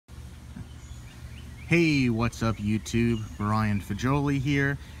Hey, what's up YouTube? Brian Fagioli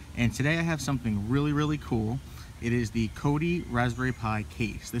here, and today I have something really cool. It is the Kodi Raspberry Pi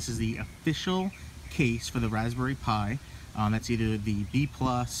case. This is the official case for the Raspberry Pi. That's either the B+,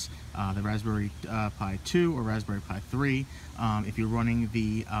 the Raspberry Pi 2, or Raspberry Pi 3. If you're running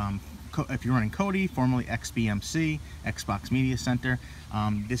Kodi, formerly XBMC, Xbox Media Center,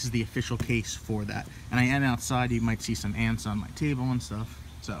 this is the official case for that. And I am outside. You might see some ants on my table and stuff.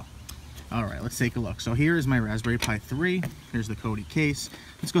 So, all right, let's take a look. So here is my Raspberry Pi 3. Here's the Kodi case.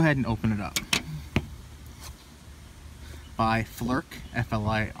 Let's go ahead and open it up. By Flirc,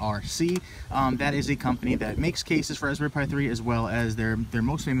 F-L-I-R-C. That is a company that makes cases for Raspberry Pi 3, as well as they're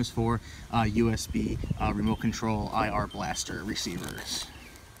most famous for USB remote control IR blaster receivers.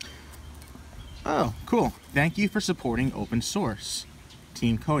 Oh, cool. Thank you for supporting open source,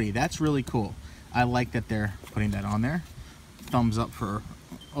 Team Kodi. That's really cool. I like that they're putting that on there. Thumbs up for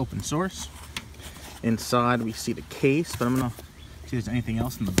open source. Inside we see the case, but I'm gonna see if there's anything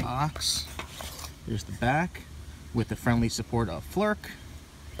else in the box. There's the back with the friendly support of Flirc.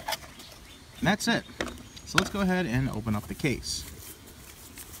 And that's it. So let's go ahead and open up the case.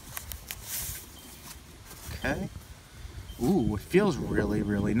 Okay. Ooh, it feels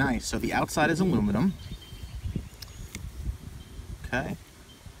really nice. So the outside is aluminum. Okay.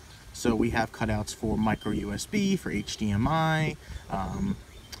 So we have cutouts for micro USB, for HDMI,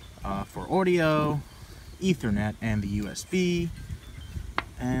 for audio, Ethernet, and the USB.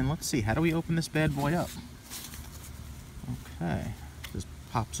 And let's see, how do we open this bad boy up? Okay, this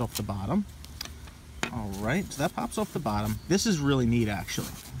pops off the bottom. All right, so that pops off the bottom. This is really neat, actually.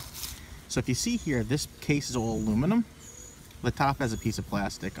 So if you see here, this case is all aluminum. The top has a piece of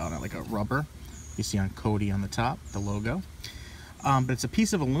plastic on it, like a rubber. You see on Kodi on the top, the logo. But it's a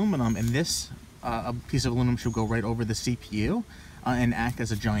piece of aluminum, and this a piece of aluminum should go right over the CPU and act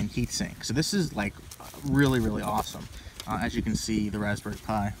as a giant heatsink. So this is like really awesome. As you can see, the Raspberry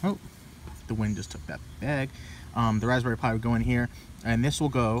Pi, oh, the wind just took that bag. The Raspberry Pi would go in here, and this will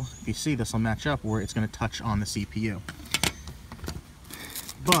go, if you see, this will match up where it's going to touch on the CPU.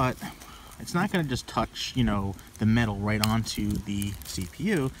 But it's not going to just touch, you know, the metal right onto the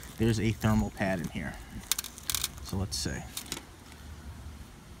CPU. There's a thermal pad in here. So let's see.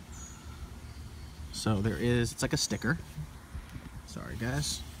 So there is, it's like a sticker. Sorry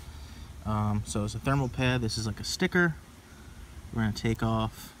guys. So it's a thermal pad. This is like a sticker. We're going to take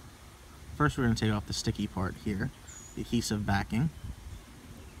off, first we're going to take off the sticky part here, the adhesive backing,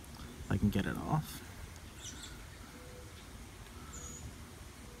 if I can get it off.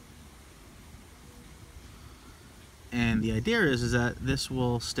 And the idea is that this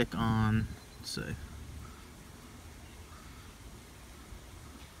will stick on, let's see.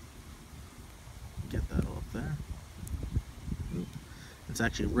 Get that off there. It's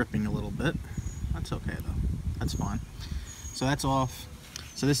actually ripping a little bit. That's okay though. That's fine. So that's off.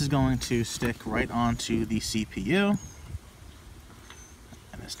 So this is going to stick right onto the CPU.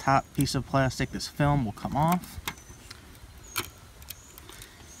 And this top piece of plastic, this film, will come off.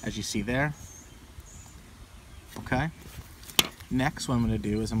 As you see there. Okay. Next, what I'm going to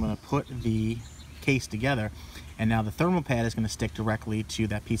do is I'm going to put the case together, and now the thermal pad is going to stick directly to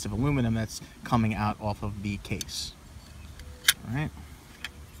that piece of aluminum that's coming out off of the case. All right.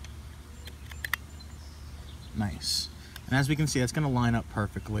 Nice. And as we can see, that's going to line up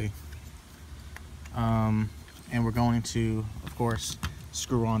perfectly. And we're going to, of course,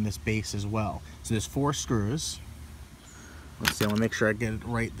 screw on this base as well. So there's 4 screws. Let's see, I want to make sure I get it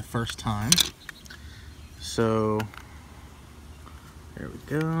right the first time. So there we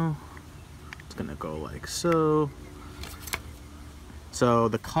go. It's gonna go like so. So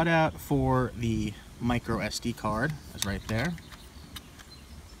the cutout for the micro SD card is right there.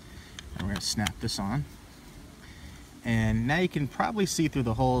 And we're gonna snap this on. And now you can probably see through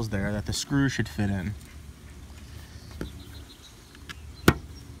the holes there that the screw should fit in.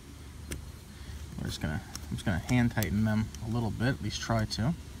 I'm just gonna hand tighten them a little bit, at least try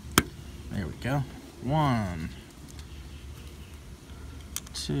to. There we go. 1,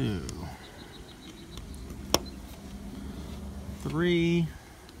 2, 3,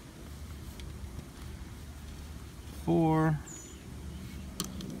 4,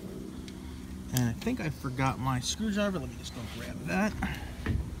 and I think I forgot my screwdriver. Let me just go grab that.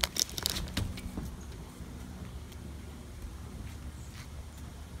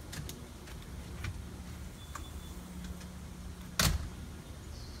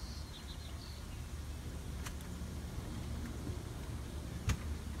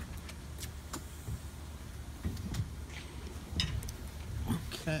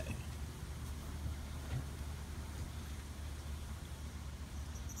 Okay.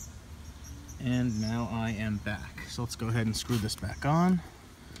 And now I am back. So let's go ahead and screw this back on.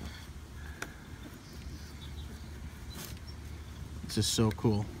 This is so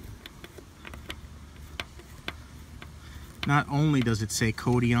cool. Not only does it say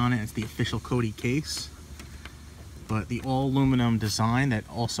Kodi on it, it's the official Kodi case, but the all aluminum design that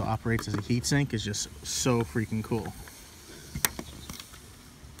also operates as a heatsink is just so freaking cool.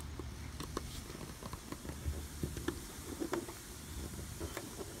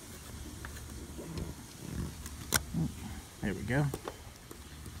 There we go.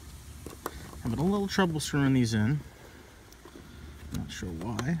 Having a little trouble screwing these in. Not sure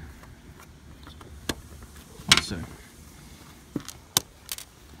why. Let's see.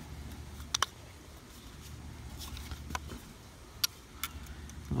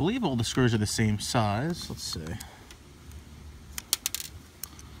 I believe all the screws are the same size. Let's see.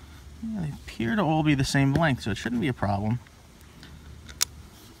 Yeah, they appear to all be the same length, so it shouldn't be a problem.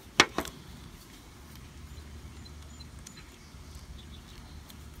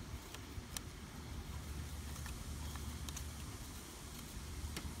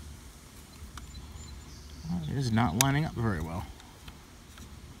 It is not lining up very well.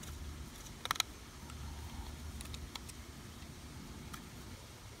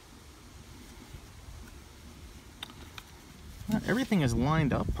 Not everything is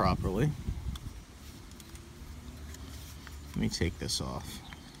lined up properly. Let me take this off.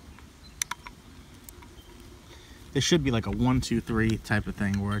 This should be like a 1, 2, 3 type of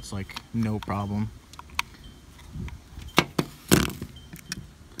thing where it's like no problem.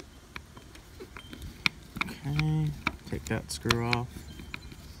 Okay, take that screw off.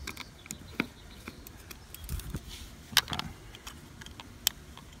 Okay.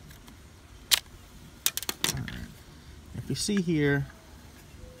 All right. If you see here,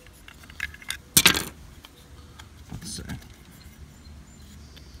 let's see.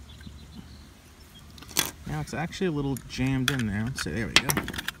 Now it's actually a little jammed in there. Let's see, there we go.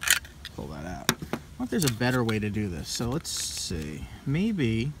 Pull that out. I wonder if there's a better way to do this. So let's see.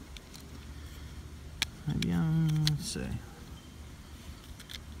 Maybe let's see.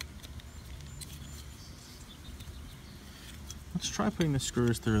 Let's try putting the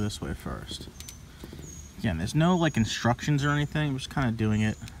screws through this way first. Again, there's no like instructions or anything. I'm just kind of doing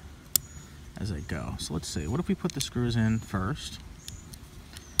it as I go. So let's see. What if we put the screws in first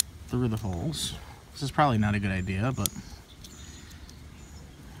through the holes? This is probably not a good idea, but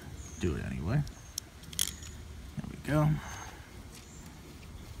do it anyway. There we go.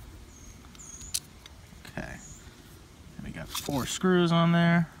 Okay. And we got 4 screws on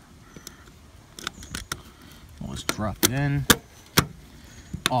there. We'll just drop it in.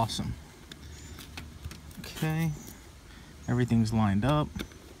 Awesome. Okay. Everything's lined up.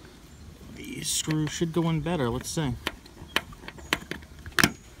 These screws should go in better. Let's see.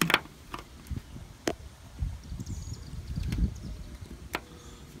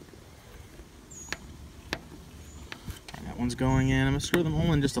 One's going in. I'm going to screw them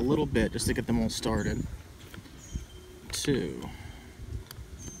all in just a little bit just to get them all started. 2,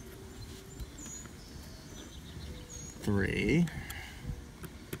 3,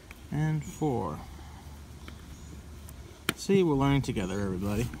 and 4. See, we're learning together,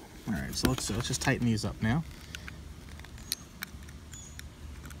 everybody. Alright, so let's just tighten these up now.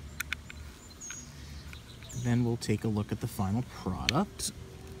 Then we'll take a look at the final product.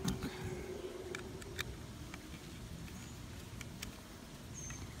 Okay.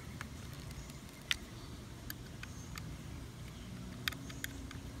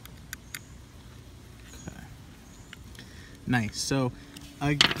 Nice. So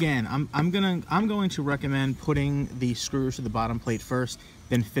again, I'm going to recommend putting the screws to the bottom plate first,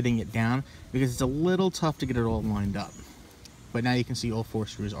 then fitting it down, because it's a little tough to get it all lined up. But now you can see all 4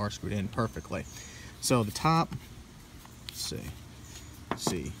 screws are screwed in perfectly. So the top, let's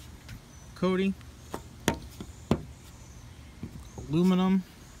see, Kodi, aluminum,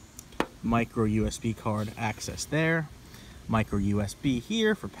 micro USB card access there, micro USB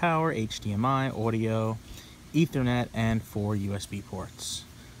here for power, HDMI, audio, Ethernet, and 4 USB ports.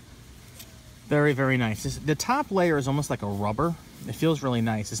 Very, very nice. The top layer is almost like a rubber. It feels really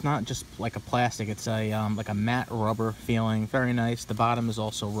nice. It's not just like a plastic. It's a like a matte rubber feeling. Very nice. The bottom is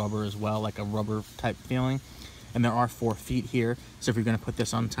also rubber as well, like a rubber type feeling. And there are 4 feet here. So if you're going to put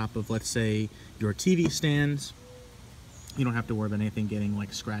this on top of, let's say, your TV stands, you don't have to worry about anything getting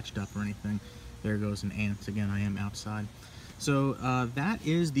like scratched up or anything. There goes an ant. Again, I am outside. So that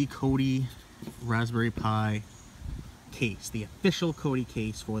is the Kodi Raspberry Pi case, the official Kodi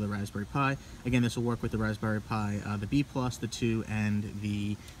case for the Raspberry Pi. Again, this will work with the Raspberry Pi, the B+, the 2, and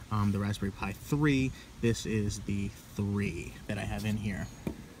the Raspberry Pi 3. This is the 3 that I have in here.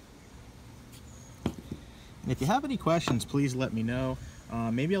 And if you have any questions, please let me know.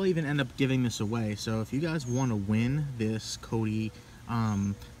 Maybe I'll even end up giving this away. So if you guys want to win this Kodi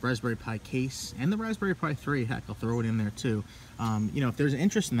Raspberry Pi case and the Raspberry Pi 3, heck, I'll throw it in there too. You know, if there's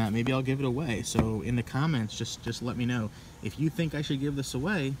interest in that, maybe I'll give it away. So in the comments, just let me know. If you think I should give this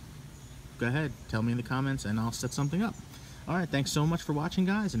away, go ahead, tell me in the comments and I'll set something up. All right, thanks so much for watching,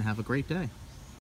 guys, and have a great day.